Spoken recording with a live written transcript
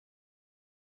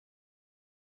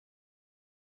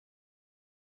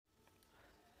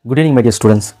Good evening, my dear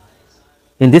students.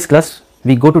 In this class,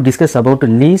 we go to discuss about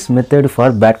Lee's method for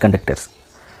bad conductors.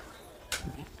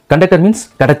 Conductor means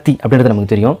கடத்தி அப்படின்றது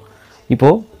நமக்கு தெரியும். இப்போ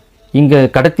இங்க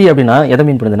கடத்தி அப்படினா எதை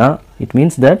மீன் பண்ணுதுன்னா it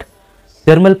means that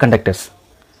thermal conductors.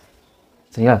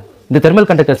 சரியா? இந்த thermal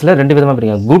conductorsல ரெண்டு விதமா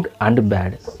பிரிங்க, good and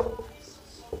bad.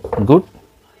 Good,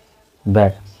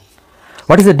 bad.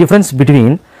 What is the difference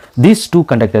between these two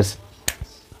conductors?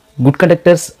 Good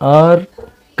conductors are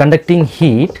conducting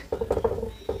heat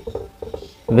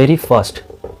very fast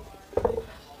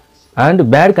and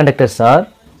bad conductors are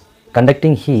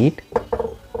conducting heat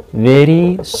very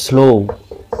slow.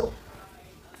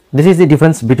 This is the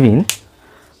difference between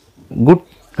good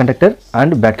conductor and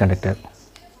bad conductor.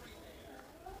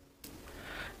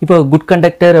 இப்போ good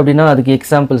conductor அப்படின்னா அதுக்கு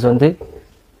examples வந்து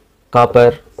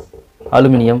copper,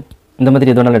 aluminium இந்த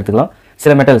மாதிரி எது வேணாலும் எடுத்துக்கலாம்.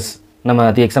 சில மெட்டல்ஸ் நம்ம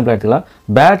அது எக்ஸாம்பிளாக எடுத்துக்கலாம்.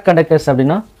 பேட் கண்டக்டர்ஸ்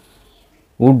அப்படின்னா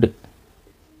wood,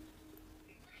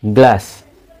 glass,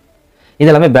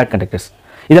 இதெல்லாமே பேட் கண்டக்டர்ஸ்.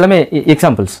 இதெல்லாமே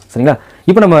எக்ஸாம்பிள்ஸ். சரிங்களா?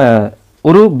 இப்போ நம்ம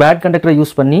ஒரு பேட் கண்டக்டரை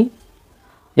யூஸ் பண்ணி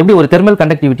எப்படி ஒரு தெர்மல்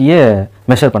கண்டக்டிவிட்டியை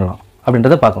மெஷர் பண்ணலாம்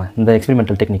அப்படின்றத பார்க்கலாம் இந்த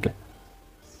எக்ஸ்பெரிமெண்டல் டெக்னிக்கில்.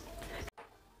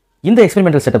 இந்த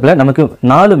எக்ஸ்பெரிமெண்டல் செட்டப்பில் நமக்கு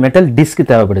 4 மெட்டல் டிஸ்க்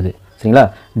தேவைப்படுது. சரிங்களா?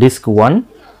 Disk 1,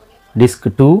 disk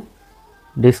 2,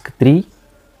 disk 3,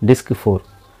 disk 4.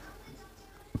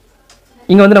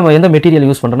 இங்கே வந்து நம்ம எந்த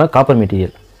மெட்டீரியல் யூஸ் பண்ணுறோம்னா copper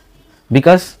material.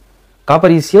 Because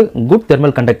copper is a good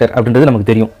thermal conductor அப்படின்றது நமக்கு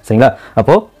தெரியும். சரிங்களா?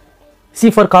 அப்போது சி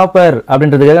ஃபார் காப்பர்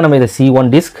அப்படின்றதுக்காக நம்ம இதை C1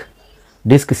 disk,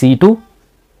 disk C2,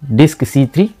 disk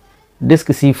C3,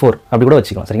 disk C4 அப்படி கூட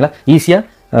வச்சுக்கலாம். சரிங்களா? ஈஸியாக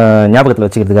ஞாபகத்தில்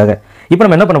வச்சுக்கிறதுக்காக. இப்போ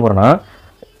நம்ம என்ன பண்ண போகிறோம்னா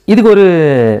இதுக்கு ஒரு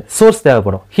சோர்ஸ்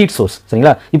தேவைப்படும், ஹீட் சோர்ஸ்.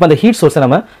 சரிங்களா? இப்போ அந்த ஹீட் சோர்ஸை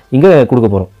நம்ம இங்கே கொடுக்க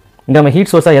போகிறோம். இங்கே நம்ம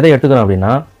ஹீட் சோர்ஸாக எதை எடுத்துக்கிறோம்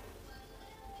அப்படின்னா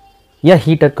ஏ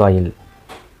ஹீட்டர் காயில்.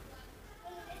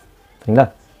 சரிங்களா?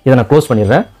 இதை நான் க்ளோஸ்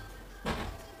பண்ணிடுறேன்.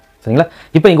 சரிங்களா?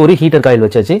 இப்போ இங்கே ஒரு ஹீட்டர் காயில்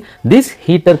வச்சாச்சு. This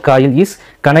heater coil is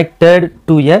connected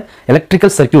to a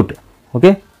electrical circuit. Okay,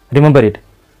 remember it.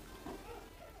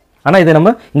 ஆனால் இதை நம்ம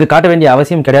இங்கே காட்ட வேண்டிய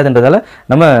அவசியம் கிடையாதுன்றதால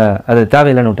நம்ம அது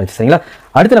தேவையில்லைன்னு விட்டாச்சு. சரிங்களா?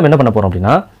 அடுத்து நம்ம என்ன பண்ண போகிறோம்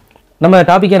அப்படின்னா நம்ம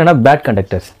டாபிக் என்னென்னா bad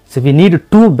conductors. So we need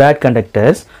 2 bad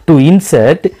conductors to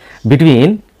insert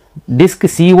between disk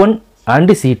C1 and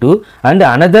C2 and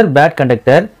another bad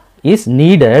conductor is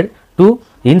needed to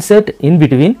insert in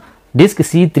between disk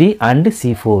C3 and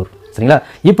C4. சரிங்களா?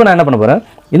 இப்போ நான் என்ன பண்ண போகிறேன்,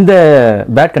 இந்த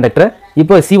பேட் கண்டக்டரை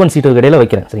இப்போ C1 C2 இடையில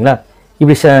வைக்கிறேன். சரிங்களா?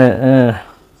 இப்படி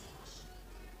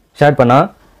ஷேர் பண்ணால்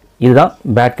இதுதான்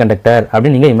பேட் கண்டக்டர்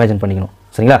அப்படின்னு நீங்கள் இமேஜின் பண்ணிக்கணும்.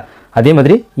 சரிங்களா? அதே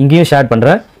மாதிரி இங்கேயும் ஷேர்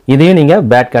பண்ணுறேன், இதையும் நீங்கள்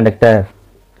பேட் கண்டக்டர்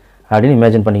அப்படின்னு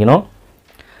இமேஜின் பண்ணிக்கணும்.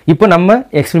 இப்போ நம்ம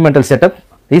எக்ஸ்பெரிமெண்டல் செட்டப்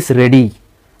இஸ் ரெடி.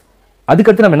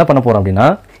 அதுக்கடுத்து நம்ம என்ன பண்ண போகிறோம் அப்படின்னா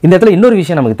இந்த இடத்துல இன்னொரு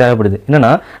விஷயம் நமக்கு தேவைப்படுது. என்னென்னா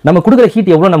நம்ம கொடுக்குற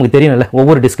ஹீட் எவ்வளோ நமக்கு தெரியணும்ல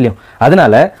ஒவ்வொரு டிஸ்க்லையும்.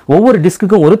 அதனால் ஒவ்வொரு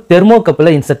டிஸ்க்குக்கும் ஒரு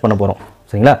தெர்மோகப்பிளை இன்சர்ட் பண்ண போகிறோம்.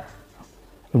 சரிங்களா?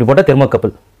 இப்படி போட்டால்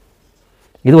தெர்மோகப்பிள்,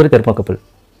 இது ஒரு தெர்மோகப்பிள்.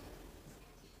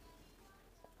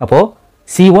 அப்போது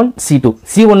C1 C2,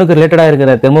 C1க்கு ரிலேட்டடாக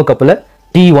இருக்கிற தெர்மோகப்பிளை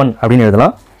T1 அப்படின்னு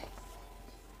எழுதலாம்.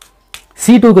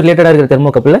 C2க்கு ரிலேட்டடாக இருக்கிற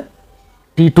தெர்மோகப்பிளை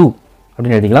T2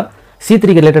 அப்படின்னு எழுதிக்கலாம்.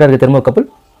 C3க்கு ரிலேட்டடாக இருக்கிற thermocouple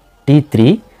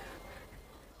T3.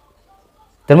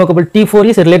 Thermocouple T4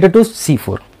 is related to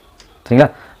C4. சரிங்களா?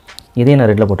 இதையும் நான்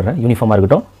ரெட்டில் போட்டுறேன், யூனிஃபார்மாக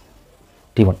இருக்கட்டும்.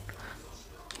 T1.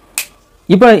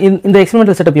 இப்போ இந்த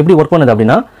எக்ஸ்பெரிமெண்டல் செட்டப் எப்படி ஒர்க் பண்ணுது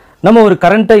அப்படின்னா நம்ம ஒரு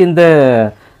கரண்ட்டை இந்த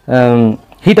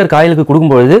ஹீட்டர் காயிலுக்கு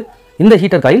கொடுக்கும்பொழுது இந்த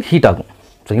ஹீட்டர் காயில் ஹீட் ஆகும்.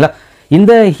 சரிங்களா?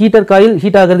 இந்த ஹீட்டர் காயில்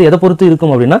ஹீட் ஆகிறது எதை பொறுத்து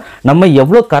இருக்கும் அப்படின்னா நம்ம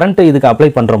எவ்வளோ கரண்ட்டை இதுக்கு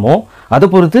அப்ளை பண்ணுறோமோ அதை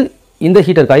பொறுத்து இந்த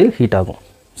ஹீட்டர் காயில் ஹீட் ஆகும்.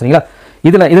 சரிங்களா?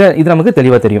 இது நமக்கு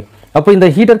தெளிவாக தெரியும். அப்போ இந்த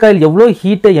ஹீட்டர் காயில் எவ்வளோ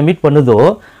ஹீட்டை எமிட் பண்ணுதோ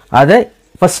அதை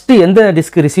ஃபஸ்ட்டு எந்த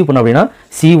டிஸ்க் ரிசீவ் பண்ணும் அப்படின்னா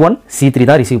C1 C3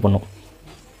 தான் ரிசீவ் பண்ணும்.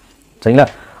 சரிங்களா?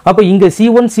 அப்போ இங்கே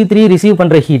C1 C3 ரிசீவ்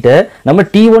பண்ணுற ஹீட்டை நம்ம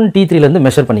T1 T3லேருந்து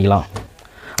மெஷர் பண்ணிக்கலாம்.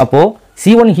 அப்போது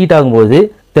C1 ஹீட் ஆகும்போது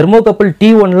தெர்மோகப்பிள்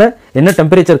T1ல் என்ன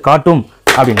டெம்பரேச்சர் காட்டும்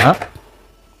அப்படின்னா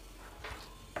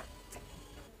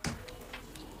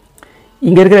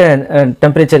இங்கே இருக்கிற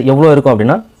டெம்பரேச்சர் எவ்வளோ இருக்கும்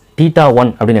அப்படின்னா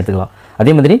θ1 அப்படின்னு எடுத்துக்கலாம்.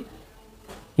 அதே மாதிரி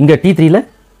இங்கே T3ல்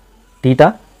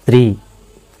θ3.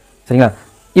 சரிங்களா?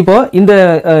 இப்போ இந்த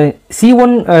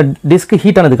C1 டிஸ்க்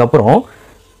ஹீட் ஆனதுக்கப்புறம்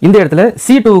இந்த இடத்துல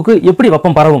C2க்கு எப்படி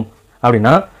வெப்பம் பரவும்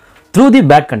அப்படின்னா த்ரூ தி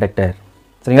பேட் கண்டக்டர்.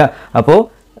 சரிங்களா?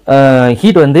 அப்போது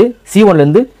ஹீட் வந்து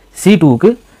C1லேருந்து C2க்கு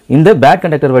இந்த பேட்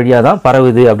கண்டக்டர் வழியாக தான்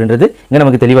பரவுது அப்படின்றது இங்கே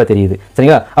நமக்கு தெளிவாக தெரியுது.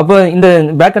 சரிங்களா? அப்போ இந்த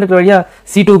பேட் கண்டக்டர் வழியாக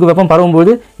C2க்கு வெப்பம்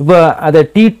பரவும்போது இப்போ அதை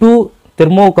T2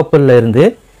 தெர்மோகப்பிளில் இருந்து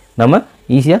நம்ம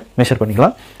ஈஸியாக மெஷர்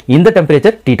பண்ணிக்கலாம். இந்த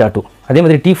டெம்பரேச்சர் θ2. அதே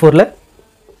மாதிரி T4ல்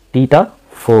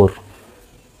θ4.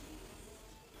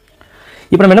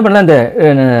 இப்போ நம்ம என்ன பண்ணலாம், இந்த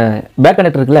பேக்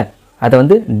கண்டக்டர் இருக்குல்ல அதை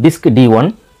வந்து டிஸ்க் D1,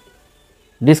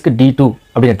 டிஸ்க் D2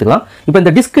 அப்படின்னு எடுத்துக்கலாம். இப்போ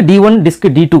இந்த டிஸ்க் D1 டிஸ்க்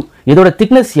D2 இதோட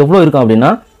திக்னஸ் எவ்வளோ இருக்கும் அப்படின்னா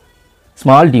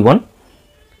ஸ்மால் d1,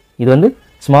 இது வந்து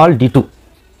small d2.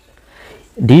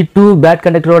 D2 bad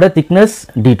கண்டக்டரோட thickness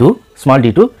D2 small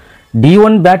d2,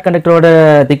 D1 bad கண்டக்டரோட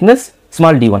thickness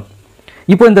small d1.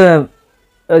 இப்போ இந்த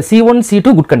C1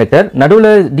 C2 குட் கண்டக்டர், நடுவில்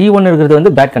D1 இருக்கிறது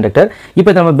வந்து பேட் கண்டக்டர்.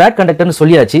 இப்போ நம்ம பேட் கண்டக்டர்னு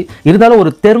சொல்லியாச்சு. இருந்தாலும்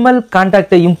ஒரு தெர்மல்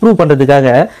கான்டாக்டை இம்ப்ரூவ் பண்ணுறதுக்காக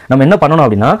நம்ம என்ன பண்ணணும்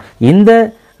அப்படின்னா இந்த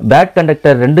பேட்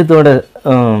கண்டக்டர் ரெண்டுத்தோட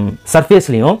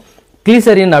சர்ஃபேஸ்லையும்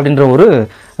கிளிசரின் அப்படின்ற ஒரு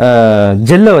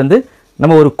ஜெல்லை வந்து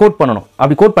நம்ம ஒரு கோட் பண்ணணும்.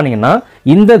 அப்படி கோட் பண்ணிங்கன்னா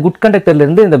இந்த குட்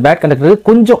கண்டக்டர்லேருந்து இந்த பேட் கண்டக்டருக்கு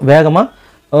கொஞ்சம் வேகமாக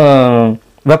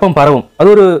வெப்பம் பரவும். அது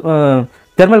ஒரு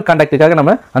தெர்மல் கான்டாக்டுக்காக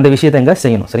நம்ம அந்த விஷயத்தை இங்கே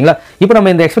செய்யணும். சரிங்களா? இப்போ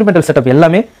நம்ம இந்த எக்ஸ்பெரிமெண்டல் செட்டப்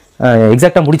எல்லாமே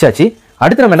எக்ஸாக்டாக முடிச்சாச்சு.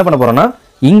 அடுத்து நம்ம என்ன பண்ண போகிறோம்னா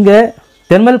இங்கே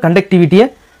தெர்மல் கண்டக்டிவிட்டியை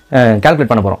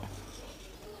கால்குலேட் பண்ண போகிறோம்.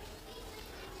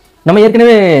 நம்ம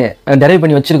ஏற்கனவே டெரைவ்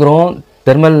பண்ணி வச்சுருக்கிறோம்.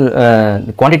 Thermal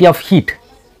quantity of heat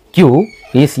Q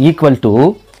is equal to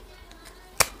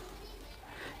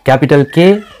capital K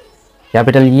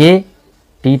capital A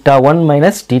θ1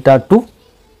 minus θ2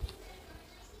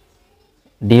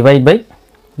 divide by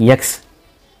x.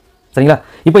 சரிங்களா?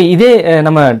 இப்போ இதே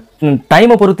நம்ம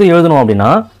டைமை பொறுத்து எழுதணும் அப்படின்னா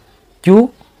Q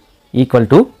equal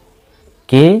to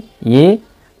K A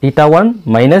θ1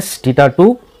 minus θ2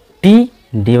 T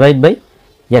divide by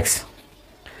x.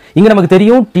 இங்கே நமக்கு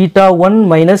தெரியும் θ1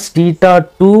 minus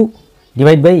θ2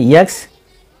 divide by x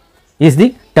is the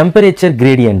temperature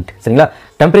gradient. சரிங்களா?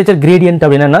 temperature gradient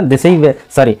அப்படின்னா திசை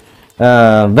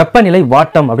வெப்பநிலை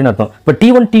வாட்டம் அப்படின்னு அர்த்தம். இப்போ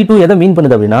T1 T2 எதை மீன்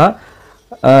பண்ணுது அப்படின்னா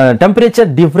temperature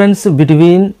difference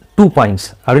between 2 points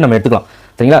அப்படின்னு நம்ம எடுத்துக்கலாம்.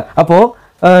 சரிங்களா? அப்போது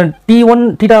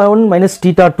θ1 minus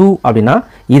θ2 அப்படின்னா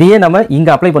இதையே நம்ம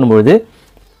இங்கே அப்ளை பண்ணும்பொழுது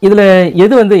இதில்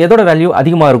எது வந்து எதோட வேல்யூ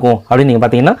அதிகமாக இருக்கும் அப்படின்னு நீங்கள்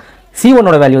பார்த்தீங்கன்னா C1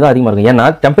 ஓட வேல்யூ தான் அதிகமாக இருக்கும். ஏன்னா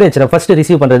டெம்பரேச்சரை ஃபர்ஸ்ட்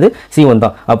ரிசீவ் பண்ணுறது C1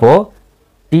 தான். அப்போது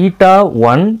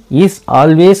θ1 இஸ்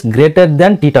ஆல்வேஸ் கிரேட்டர்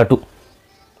தேன் θ2.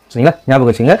 சரிங்களா? ஞாபகம்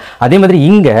வச்சுங்க. அதே மாதிரி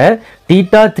இங்கே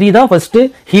θ3 தான் ஃபஸ்ட்டு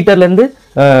ஹீட்டர்லேருந்து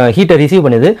ஹீட்டை ரிசீவ்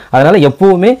பண்ணுது. அதனால்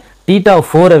எப்போவுமே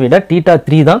θ4 விட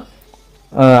θ3 தான்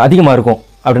அதிகமாக இருக்கும்.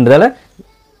 அப்படின்றதால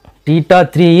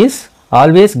θ3 இஸ்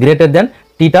ஆல்வேஸ் கிரேட்டர் தேன்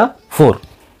θ4.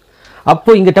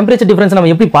 அப்போ இங்கே டெம்பரேச்சர் டிஃபரன்ஸ்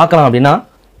நம்ம எப்படி பார்க்கலாம் அப்படின்னா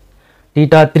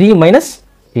θ3 மைனஸ்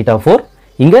θ4,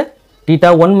 இங்கே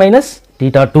θ1 மைனஸ்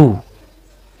θ2.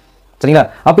 சரிங்களா?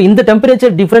 அப்போ இந்த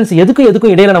டெம்பரேச்சர் டிஃபரன்ஸ்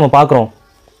எதுக்கும் இடையில நம்ம பார்க்குறோம்.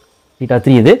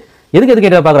 θ3 இது எதுக்கு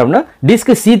இடையில பார்க்குறோம் அப்படின்னா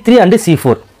டிஸ்க் C3 அண்ட்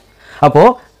C4.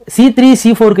 அப்போது C3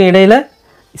 C4க்கு இடையில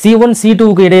C1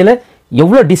 C2க்கு இடையில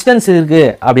எவ்வளோ டிஸ்டன்ஸ் இருக்குது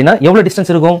அப்படின்னா எவ்வளோ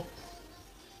டிஸ்டன்ஸ் இருக்கும்?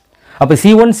 அப்போ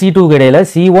C1 C2க்கு இடையில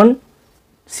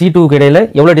C2க்கு இடையில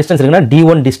எவ்வளோ டிஸ்டன்ஸ் இருக்குன்னா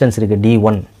D1 டிஸ்டன்ஸ் இருக்குது,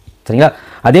 D1. சரிங்களா?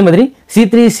 அதே மாதிரி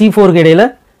C3 C4க்கு இடையில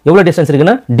எவ்வளோ டிஸ்டன்ஸ்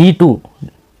இருக்குன்னா D2.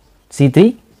 C3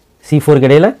 C4க்கு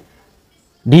இடையில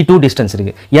D2 டிஸ்டன்ஸ்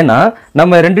இருக்குது. ஏன்னா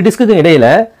நம்ம ரெண்டு டிஸ்க்கு இடையில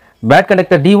பேட்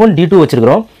கண்டக்டர் D1 D2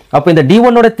 வச்சிருக்கிறோம். அப்போ இந்த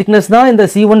D1 ஓட திக்னஸ் தான் இந்த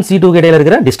C1 C2க்கு இடையில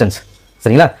இருக்கிற டிஸ்டன்ஸ்.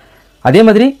 சரிங்களா? அதே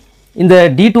மாதிரி இந்த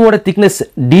D2 ஓட திக்னஸ்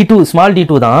D2 ஸ்மால்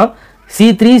D2 தான்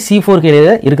C3 C4க்கு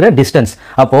இடையில இருக்கிற டிஸ்டன்ஸ்.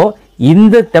 அப்போது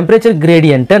இந்த டெம்பரேச்சர்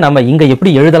கிரேடியண்ட்டை நம்ம இங்கே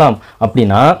எப்படி எழுதலாம்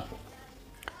அப்படின்னா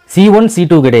C1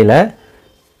 C2க்கு இடையில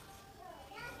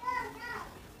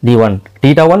D1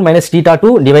 θ1 minus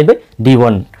θ2 divide by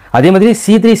D1. அதே மாதிரி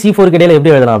C3 C4க்கு இடையில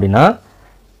எப்படி எழுதலாம் அப்படின்னா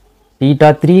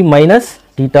θ3 minus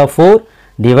θ4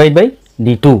 divide by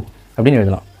D2 அப்படின்னு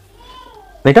எழுதலாம்.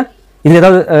 ரைட்டா? இது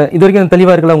ஏதாவது இது வரைக்கும்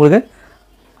தெளிவாக இருக்கலாம் உங்களுக்கு?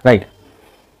 ரைட்.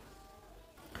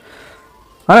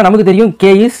 ஆனால் நமக்கு தெரியும்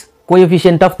K is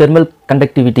coefficient of thermal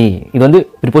conductivity. இது வந்து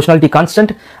proportionality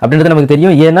constant அப்படின்றது நமக்கு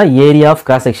தெரியும். ஏன்னா ஏரியா ஆஃப்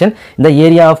கிராஸ் செக்ஷன். இந்த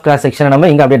ஏரியா ஆஃப் கிராஸ் செக்ஷனை நம்ம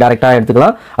இங்கே அப்படியே டேரெக்டாக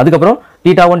எடுத்துக்கலாம். அதுக்கப்புறம்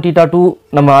θ1 θ2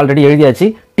 நம்ம ஆல்ரெடி எழுதியாச்சு.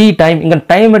 T டைம், இங்கே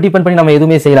டைமை டிபெண்ட் பண்ணி நம்ம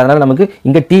எதுவுமே செய்யல. அதனால் நமக்கு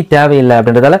இங்கே T தேவையில்லை.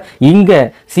 அப்படின்றதால இங்கே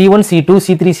C1 C2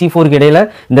 C3 C4க்கு இடையில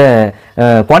இந்த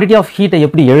குவான்டிட்டி ஆஃப் ஹீட்டை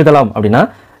எப்படி எழுதலாம் அப்படின்னா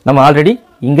நம்ம ஆல்ரெடி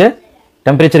இங்கே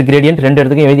டெம்பரேச்சர் கிரேடியன்ட் ரெண்டு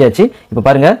இடத்துக்கும் எழுதியாச்சு. இப்போ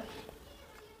பாருங்கள்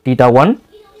θ1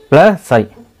 plus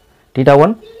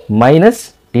θ1 minus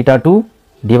θ2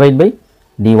 divide by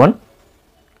D1.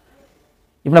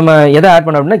 இப்போ நம்ம எதை ஆட்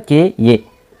பண்ணோம் அப்படின்னா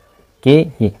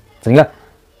KA. சரிங்களா?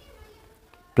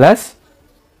 Plus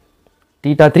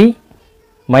θ3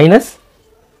 minus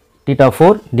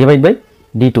θ4 divide by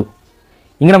D2.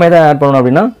 இங்கே நம்ம எதை ஆட் பண்ணணும்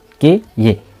அப்படின்னா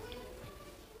KA.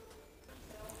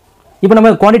 இப்போ நம்ம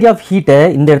குவான்டிட்டி ஆஃப் ஹீட்டை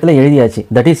இந்த இடத்துல எழுதியாச்சு.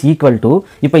 தட் இஸ் ஈக்குவல் டு,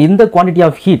 இப்போ இந்த குவான்டிட்டி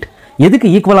ஆஃப் ஹீட் எதுக்கு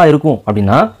ஈக்குவலாக இருக்கும்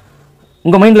அப்படின்னா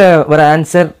உங்கள் மைண்டில் வர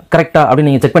ஆன்சர் கரெக்டாக அப்படின்னு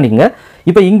நீங்கள் செக் பண்ணிக்கோங்க.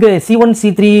 இப்போ இங்கே C1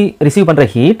 C3 ரிசீவ் பண்ணுற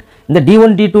ஹீட் இந்த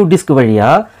D1 D2 டிஸ்க்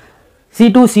வழியாக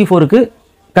C2 C4க்கு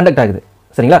கண்டக்ட் ஆகுது.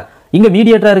 சரிங்களா? இங்கே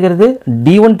மீடியேட்டராக இருக்கிறது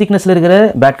D1 திக்னஸில் இருக்கிற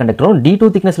பேட் கண்டக்டரும் D2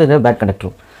 திக்னஸில் இருக்கிற பேட்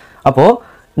கண்டக்டரும். அப்போது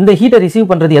இந்த ஹீட்டை ரிசீவ்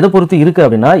பண்ணுறது எதை பொறுத்து இருக்குது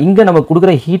அப்படின்னா இங்கே நம்ம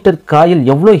கொடுக்குற ஹீட்டர் காயில்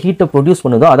எவ்வளோ ஹீட்டை ப்ரொடியூஸ்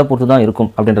பண்ணுதோ அதை பொறுத்து தான் இருக்கும்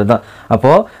அப்படின்றது தான்.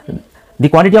 அப்போது தி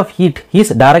quantity of heat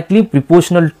is directly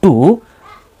prepositional to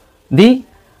the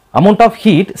amount of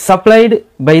heat supplied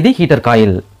by the heater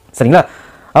coil. சரிங்களா?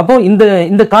 அப்போது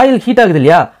இந்த காயில் ஹீட் ஆகுது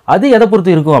இல்லையா, அது எதை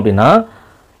பொறுத்து இருக்கும் அப்படின்னா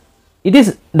it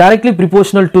is directly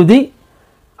prepositional to the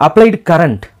applied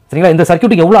current. சரிங்களா? இந்த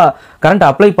சர்க்யூட்டுக்கு எவ்வளோ கரண்ட்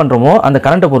அப்ளை பண்ணுறோமோ அந்த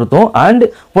கரண்ட்டை பொறுத்தும் and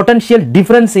potential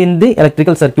difference in the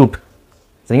electrical circuit.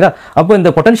 சரிங்களா? அப்போ இந்த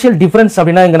பொட்டன்ஷியல் டிஃப்ரென்ஸ்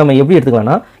அப்படின்னா இங்கே நம்ம எப்படி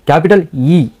எடுத்துக்கலாம்னா கேபிட்டல்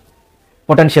இ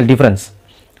பொட்டன்ஷியல் டிஃப்ரென்ஸ்,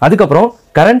 அதுக்கப்புறம்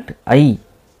கரண்ட் ஐ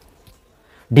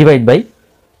டிவைட் பை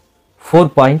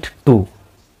 4.2.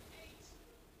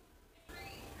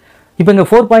 இப்போ இங்கே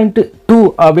 4.2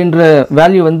 அப்படின்ற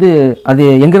வேல்யூ வந்து அது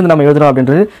எங்கேருந்து நம்ம எழுதுறோம்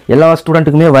அப்படின்றது எல்லா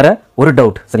ஸ்டூடெண்ட்டுக்குமே வர ஒரு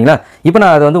டவுட். சரிங்களா? இப்போ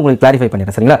நான் அதை வந்து உங்களுக்கு கிளாரிஃபை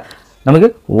பண்ணிடுறேன். சரிங்களா? நமக்கு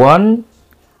 1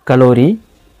 calorie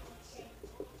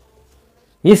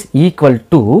is equal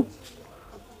to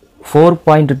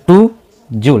 4.2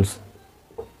 joules.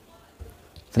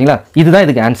 சரிங்களா? இதுதான்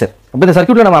இதுக்கு ஆன்சர். அப்போ இந்த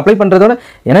சர்க்யூட்டில் நம்ம அப்ளை பண்ணுறதோட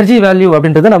எனர்ஜி வேல்யூ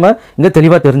அப்படின்றத நம்ம இங்கே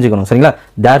தெளிவாக தெரிஞ்சுக்கணும். சரிங்களா?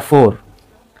 தேர்ஃபோர்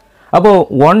அப்போது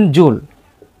 1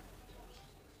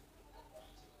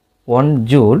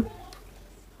 joule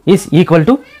is equal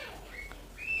to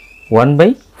 1 by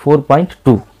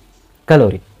 4.2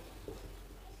 calorie.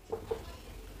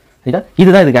 சரிங்களா?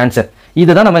 இதுதான் இதுக்கு ஆன்சர்.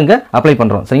 இதுதான் நம்ம இங்கே அப்ளை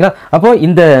பண்ணுறோம். சரிங்களா? அப்போது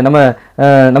இந்த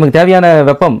நமக்கு தேவையான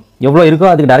வெப்பம் எவ்வளோ இருக்கோ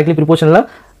அதுக்கு டைரக்ட்லி ப்ரிப்போர்ஷனலாக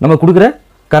நம்ம கொடுக்குற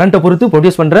கரண்ட்டை பொறுத்து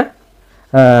ப்ரொடியூஸ் பண்ணுற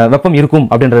வெப்பம் இருக்கும்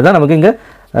அப்படின்றது தான் நமக்கு இங்கே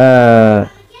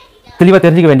தெளிவாக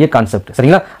தெரிஞ்சிக்க வேண்டிய கான்செப்ட்.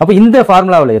 சரிங்களா? அப்போ இந்த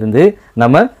ஃபார்முலாவில் இருந்து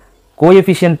நம்ம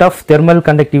coefficient of thermal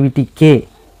conductivity K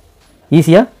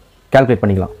ஈஸியாக கால்குலேட்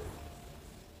பண்ணிக்கலாம்.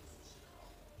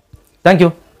 தேங்க்யூ.